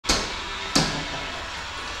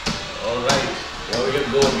Alright, here we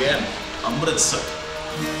go again. Amritsar.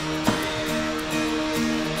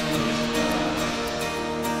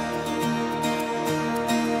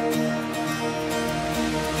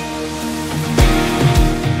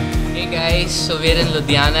 Hey guys, so we're in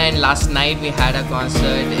Ludhiana and last night we had a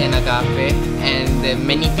concert in a cafe and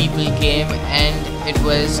many people came and it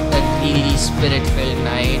was a really spirit-filled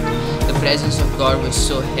night. The presence of God was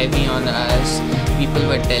so heavy on us. People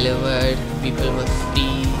were delivered, people were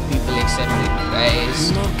free, people accepted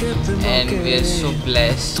Christ, and we are so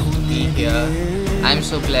blessed to be here. I'm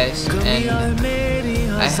so blessed, and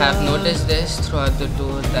I have noticed this throughout the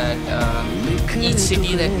tour that each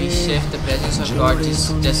city that we shift, the presence of God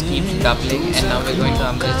just keeps doubling, and now we're going to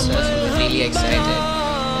Amritsar, so we're really excited.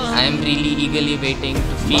 I am really eagerly waiting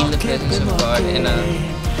to feel the presence of God in a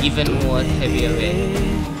even more heavier way.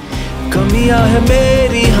 कमियां है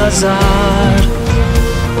मेरी हजार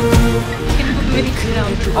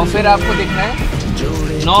और फिर आपको देखना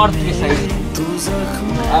है north की साइड,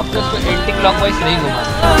 आपको उसको एंटी क्लॉकवाइज नहीं घुमाना।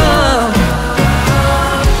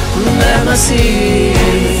 मैं मसीह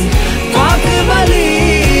पाक वाली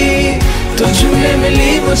तुझ में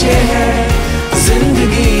मिली मुझे है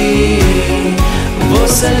जिंदगी वो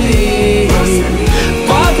सली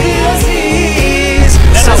पाक अजीज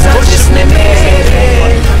सजा जिसने मेरे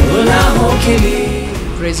गुनाहों के लिए।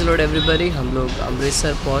 प्रेज़ द लॉर्ड एवरीबॉडी, हम लोग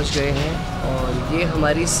अमृतसर पहुंच गए हैं और ये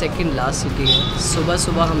हमारी सेकंड लास्ट सिटी है। सुबह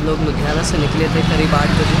सुबह हम लोग लुधियाना से निकले थे करीब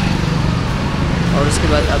 8 बजे और उसके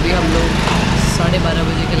बाद अभी हम लोग 12:30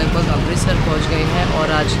 बजे के लगभग अमृतसर पहुंच गए हैं और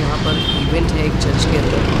आज यहाँ पर इवेंट है एक चर्च के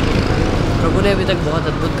अंदर। प्रभु ने अभी तक बहुत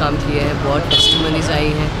अद्भुत काम किए हैं, बहुत टेस्टिमनीज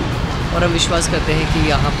आई हैं और हम विश्वास करते हैं कि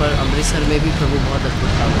यहाँ पर अमृतसर में भी प्रभु बहुत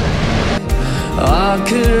अद्भुत काम करेंगे।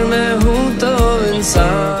 आखिर मैं हूँ तो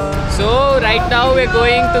इंसान। So right now we're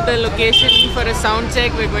going to the location for a sound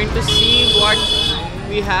check. We're going to see what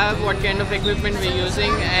we have, what kind of equipment we're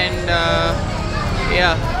using, and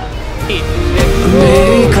yeah.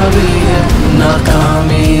 मेरी काबिलियत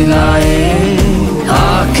नाकामी लाए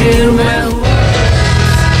आखिर मैं हूँ।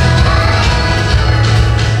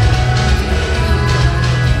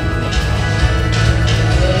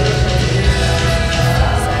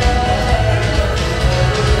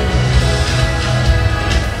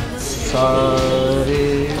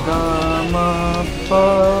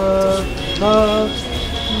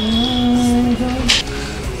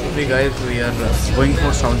 Hey guys, we are going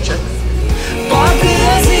for sound check. पाक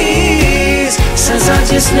अजीज सजा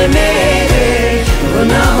जिसने मेरे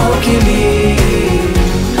गुनाहों के लिए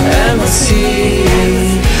ऐ मसीह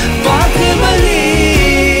पाक वली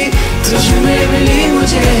तुझ में मिली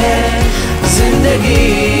मुझे है जिंदगी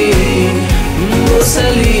वो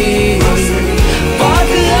सली पाक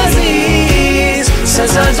अजीज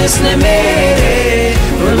सजा जिसने मेरे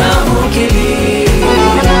गुनाहों के लिए।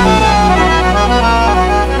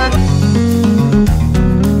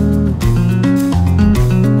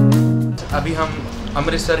 अभी हम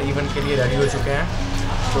अमृतसर इवेंट के लिए रेडी हो चुके हैं,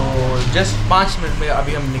 तो जस्ट 5 मिनट में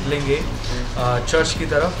अभी हम निकलेंगे चर्च की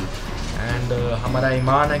तरफ। एंड हमारा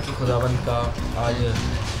ईमान है कि खुदावंद का आज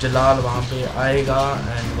जलाल वहाँ पे आएगा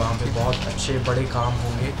एंड वहाँ पे बहुत अच्छे बड़े काम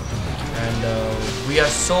होंगे। And we are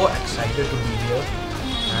so excited to be here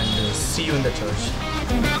and C you in the church.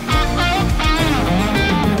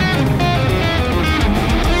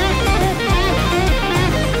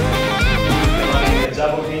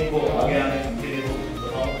 Jaago team को आगे आने के लिए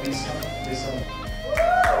बताओ प्लीज।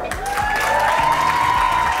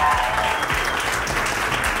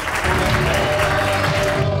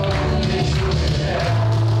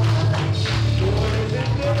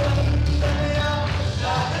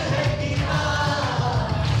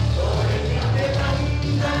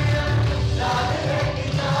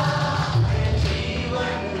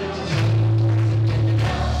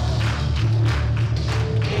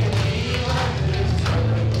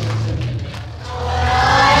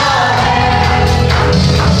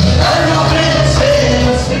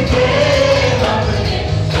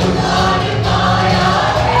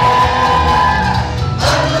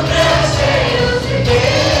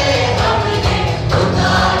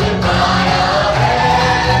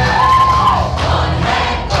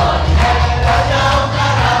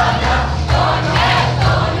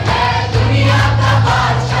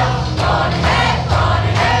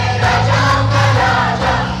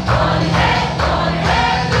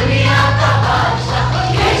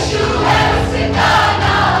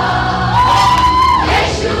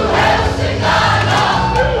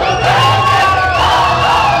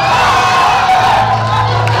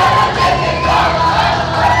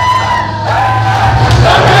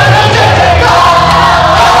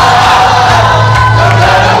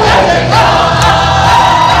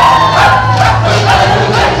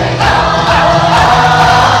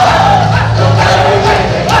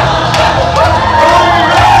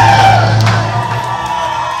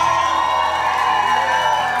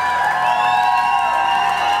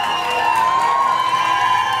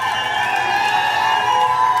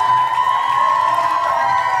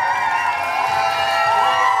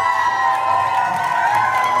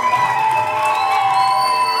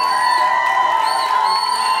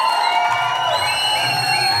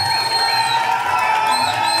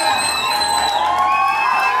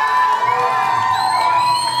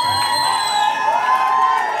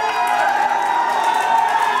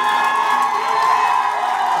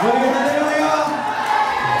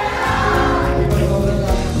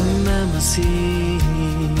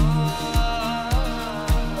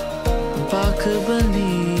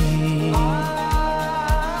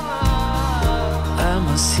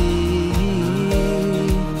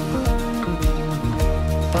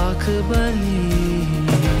 बनी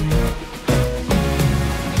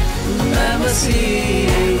मैं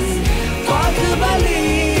मसीह पाक बली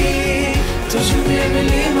तुझमें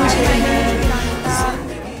मिली मुझे।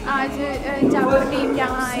 आज जागो टीम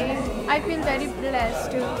यहाँ आई, आई फील वेरी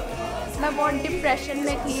ब्लेस्ड। मैं बहुत डिप्रेशन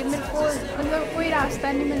में थी, मेरे को मतलब कोई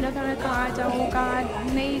रास्ता नहीं मिल रहा था, मैं कहाँ जाऊँ कहाँ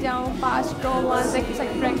नहीं जाऊँ, past traumas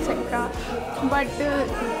etcetera etcetera. But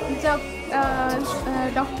जब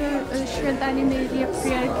डॉक्टर श्वेता ने मेरी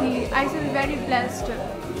प्रेयर की, आई फील वेरी ब्लेस्ड।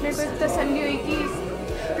 मेरे को तसल्ली हुई कि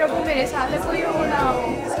प्रभु मेरे साथ है, कोई हो ना हो,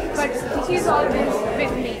 but he is always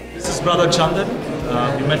with me. This is Brother Chandan.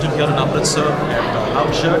 We met him here in AMRITSAR at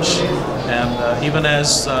our church, and even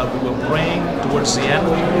as we were praying towards the end,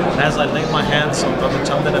 and as I laid my hands on Brother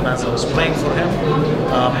Chandan and as I was praying for him,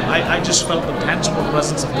 I just felt the tangible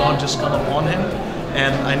presence of God just come upon him,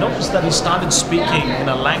 and I noticed that he started speaking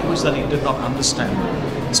in a language that he did not understand.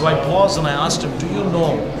 So I paused and I asked him, "Do you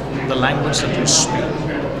know the language that you speak?"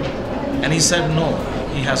 And he said no,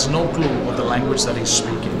 he has no clue of the language that he's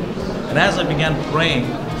speaking. And as I began praying,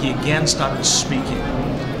 he again started speaking.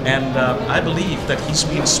 And I believe that he's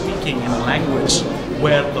been speaking in a language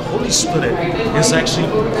where the Holy Spirit is actually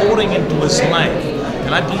pouring into his life.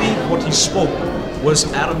 And I believe what he spoke was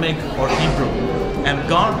Aramaic or Hebrew. And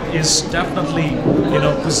God is definitely,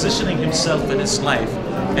 positioning himself in his life.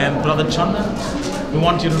 And Brother Chandan, we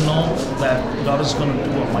want you to know that God is going to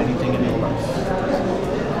do a mighty thing in your life.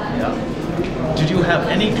 Yeah? Did you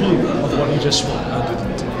have any clue of what you just spoke? I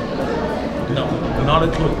didn't. No, not a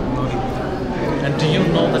clue. And do you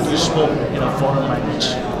know that you spoke in a foreign language?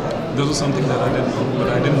 This was something that I didn't know, but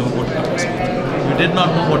I didn't know what I was speaking. You did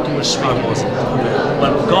not know what you were speaking. I wasn't aware.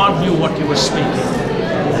 But God knew what you were speaking.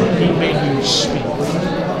 He made you speak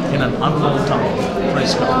in an unknown tongue.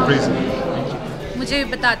 Praise God. Praise Him. मुझे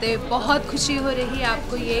बताते हुए बहुत खुशी हो रही है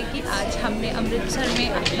आपको ये कि आज हमने अमृतसर में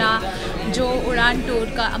अपना जो उड़ान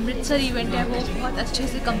टूर का अमृतसर इवेंट है वो बहुत अच्छे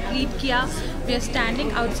से कंप्लीट किया। We are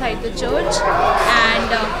standing outside the church and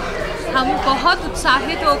हम बहुत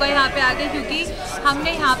उत्साहित हो गए यहाँ पे आके, क्योंकि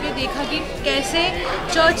हमने यहाँ पे देखा कि कैसे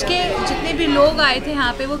चर्च के जितने भी लोग आए थे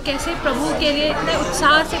यहाँ पे वो कैसे प्रभु के लिए इतने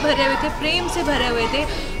उत्साह से भरे हुए थे, प्रेम से भरे हुए थे,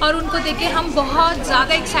 और उनको देख के हम बहुत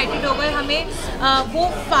ज़्यादा एक्साइटेड हो गए। हमें वो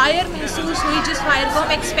फायर महसूस हुई जिस फायर को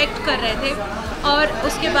हम एक्सपेक्ट कर रहे थे। और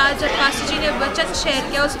उसके बाद जब पास्टर जी ने वचन शेयर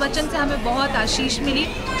किया, उस वचन से हमें बहुत आशीष मिली।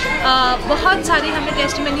 बहुत सारी हमने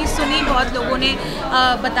टेस्टिमनी सुनी, बहुत लोगों ने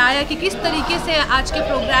बताया कि किस तरीके से आज के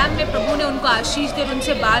प्रोग्राम में प्रभु ने उनको आशीष दी और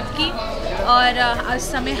उनसे बात की। और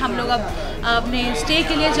इस समय हम लोग अब अपने स्टे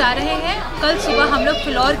के लिए जा रहे हैं। कल सुबह हम लोग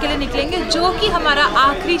फिलौर के लिए निकलेंगे, जो कि हमारा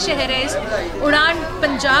आखिरी शहर है इस उड़ान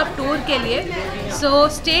पंजाब टूर के लिए। So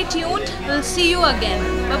stay tuned, will see you again,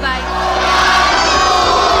 bye bye.